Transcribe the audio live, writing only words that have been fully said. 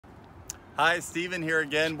Hi, Steven here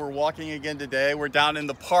again. We're walking again today. We're down in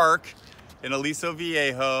the park in Aliso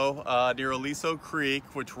Viejo, near Aliso Creek,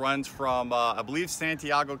 which runs from, I believe,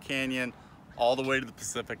 Santiago Canyon all the way to the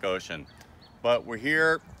Pacific Ocean. But we're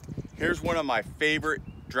here. Here's one of my favorite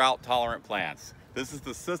drought-tolerant plants. This is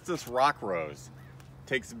the Cistus rock rose.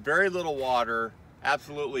 Takes very little water,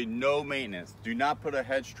 absolutely no maintenance. Do not put a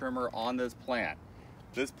hedge trimmer on this plant.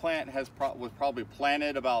 This plant was probably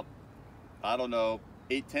planted about, I don't know,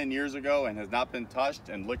 8-10 years ago and has not been touched,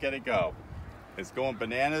 and look at it go. It's going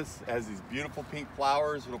bananas. It has these beautiful pink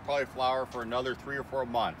flowers. It'll probably flower for another 3 or 4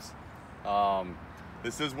 months.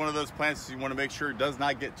 This is one of those plants you want to make sure it does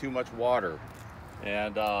not get too much water,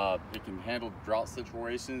 and it can handle drought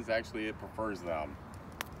situations. Actually, it prefers them.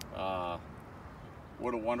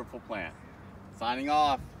 What a wonderful plant. Signing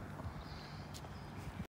off.